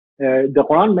The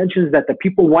Quran mentions that the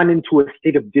people went into a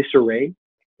state of disarray,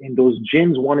 and those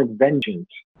jinns wanted vengeance.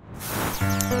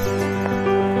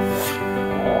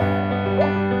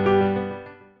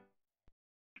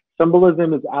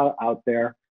 Symbolism is out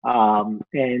there, and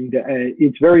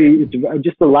it's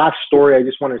just the last story I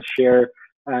just want to share.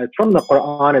 It's from the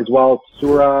Quran as well,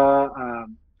 Surah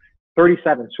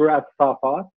 37, Surah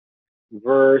Al-Safat,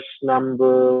 verse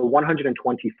number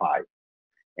 125.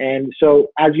 And so,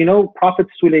 as you know, Prophet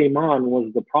Sulaiman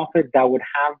was the prophet that would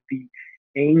have the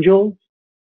angels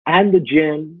and the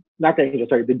jinn, not the angels,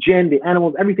 sorry, the jinn, the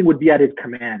animals, everything would be at his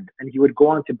command. And he would go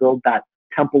on to build that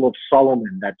Temple of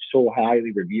Solomon that's so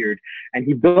highly revered. And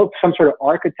he built some sort of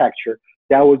architecture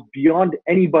that was beyond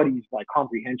anybody's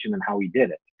comprehension on how he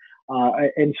did it.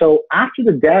 And so after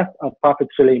the death of Prophet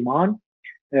Sulaiman,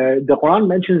 the Quran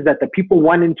mentions that the people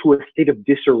went into a state of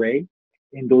disarray,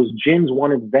 and those jinns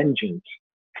wanted vengeance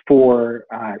for,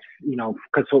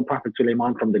 because so Prophet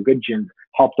Sulaiman from the good jinns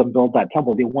helped them build that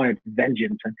temple. They wanted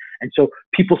vengeance. And so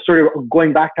people started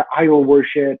going back to idol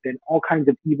worship and all kinds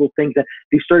of evil things. That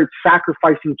they started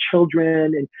sacrificing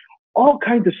children, and all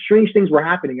kinds of strange things were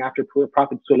happening after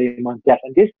Prophet Sulaiman's death.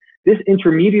 And this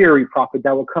intermediary prophet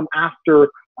that would come after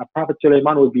Prophet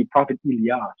Sulaiman would be Prophet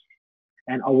Ilyas.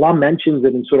 And Allah mentions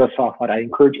it in Surah Safat. I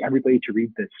encourage everybody to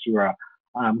read this surah,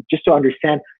 just to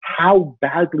understand how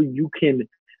badly you can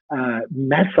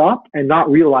mess up and not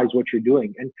realize what you're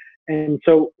doing. And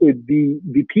so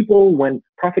the people, when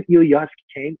Prophet Ilyas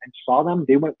came and saw them,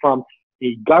 they went from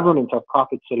a government of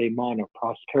Prophet Sulaiman of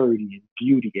prosperity and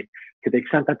beauty, and to the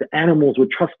extent that the animals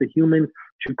would trust the humans,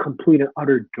 to complete and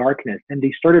utter darkness. And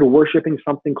they started worshiping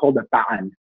something called a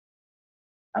Ba'al.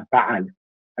 A Ba'al.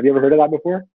 Have you ever heard of that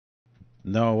before?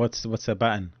 No, what's a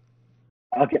Ba'al?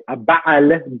 Okay, a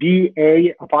Ba'al,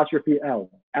 B-A''L,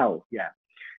 L, yeah.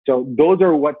 So those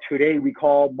are what today we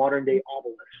call modern day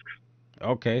obelisks.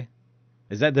 Okay.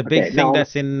 Is that the big thing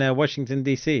that's in Washington,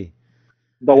 D.C.?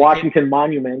 The Washington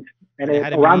Monument, and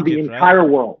it's around the entire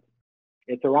world.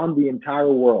 It's around the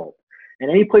entire world. And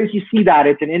any place you see that,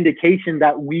 it's an indication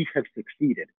that we have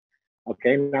succeeded.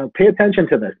 Okay, now pay attention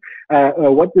to this.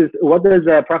 What does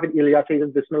Prophet Ilyas say?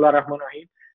 Bismillah ar-Rahman ar-Rahim.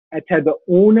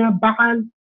 Atad'una Ba'al?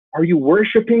 Are you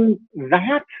worshiping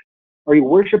that? Are you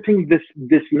worshiping this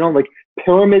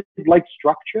pyramid-like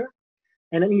structure?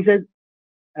 And then he says,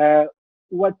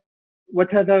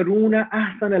 وَتَذَرُونَ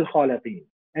أَحْسَنَ الْخَالِقِينَ.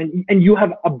 And you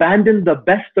have abandoned the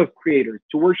best of creators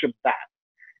to worship that.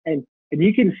 And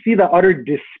you can see the utter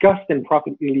disgust in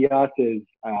Prophet Ilyas's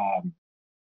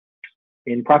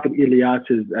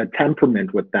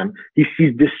temperament with them.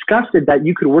 He's disgusted that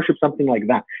you could worship something like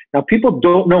that. Now, people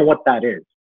don't know what that is,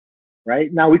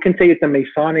 right? Now, we can say it's a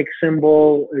Masonic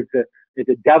symbol, it's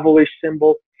a devilish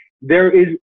symbol. There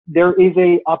is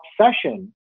a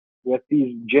obsession with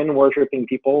these jinn worshipping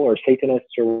people, or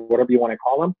Satanists, or whatever you want to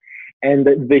call them, and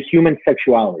the human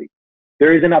sexuality.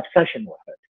 There is an obsession with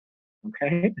it.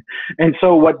 Okay, and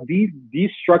so what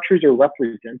these structures are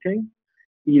representing,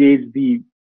 it is the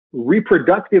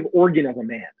reproductive organ of a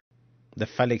man. The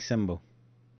phallic symbol.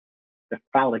 The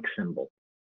phallic symbol.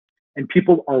 And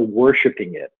people are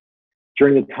worshiping it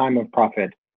during the time of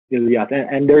Prophet Ilyas.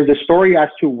 And there's a story as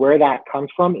to where that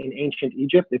comes from in ancient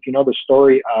Egypt. If you know the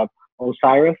story of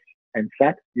Osiris and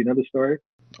Set, you know the story?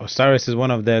 Osiris is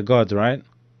one of their gods, right?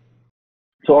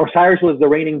 So Osiris was the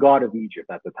reigning god of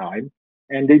Egypt at the time.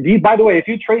 And by the way, if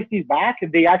you trace these back,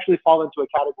 they actually fall into a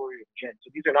category of jinn. So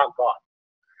these are not gods.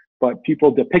 But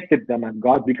people depicted them as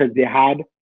gods because they had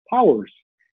powers.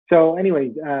 So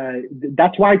anyways,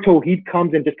 that's why Tawheed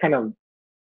comes and just kind of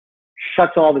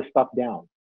shuts all this stuff down.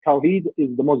 Tawheed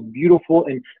is the most beautiful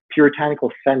and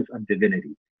puritanical sense of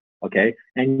divinity. Okay?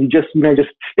 And you just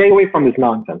stay away from this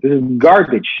nonsense. This is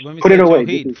garbage. Put it away.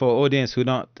 Tawheed, for audience who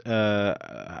not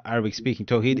Arabic speaking,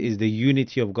 Tawheed is the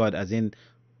unity of God, as in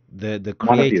the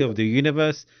creator of the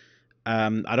universe. I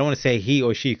don't want to say he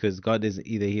or she, because God is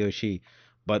either he or she.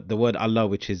 But the word Allah,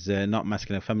 which is not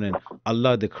masculine or feminine,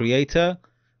 Allah, the creator,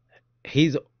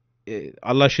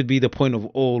 Allah should be the point of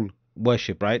all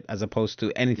worship, right? As opposed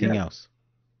to anything else.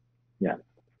 Yeah.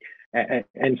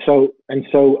 And so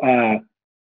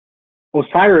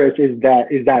Osiris is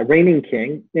that reigning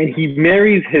king, and he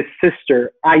marries his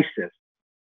sister Isis.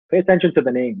 Pay attention to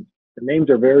the names. The names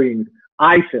are very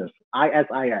Isis,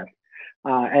 I-S-I-S.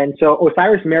 And so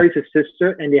Osiris marries his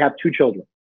sister, and they have 2 children.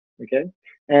 Okay.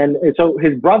 And so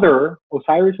his brother,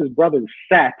 Osiris's brother,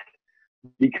 Set,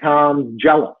 becomes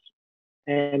jealous.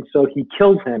 And so he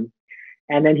kills him.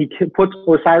 And then he puts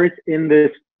Osiris in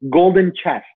this golden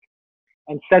chest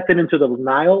and sets it into the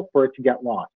Nile for it to get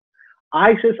lost.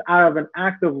 Isis, out of an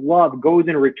act of love, goes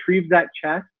and retrieves that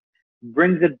chest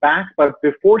brings it back, but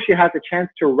before she has a chance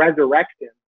to resurrect him,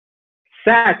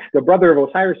 Set, the brother of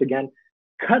Osiris again,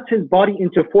 cuts his body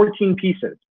into 14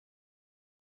 pieces.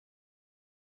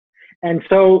 And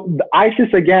so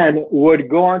Isis again would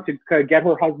go on to get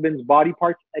her husband's body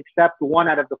parts, except one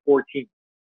out of the 14.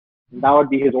 And that would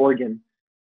be his organ.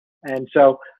 And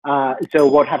so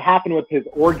what had happened with his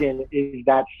organ is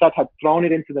that Set had thrown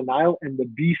it into the Nile, and the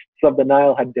beasts of the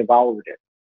Nile had devoured it.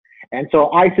 And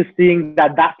so Isis, seeing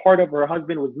that that part of her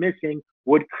husband was missing,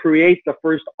 would create the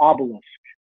first obelisk.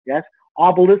 Yes,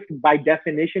 obelisk by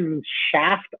definition means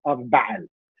shaft of Baal.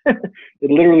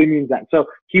 It literally means that. So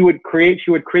she would create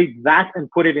that and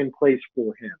put it in place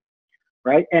for him,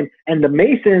 right? And the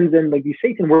Masons and like these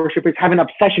Satan worshippers have an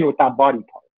obsession with that body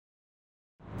part.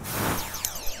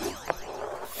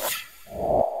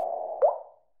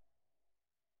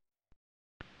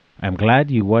 I'm glad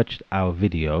you watched our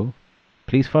video.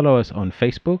 Please follow us on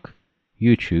Facebook,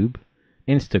 YouTube,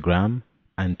 Instagram,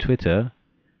 and Twitter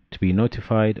to be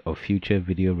notified of future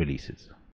video releases.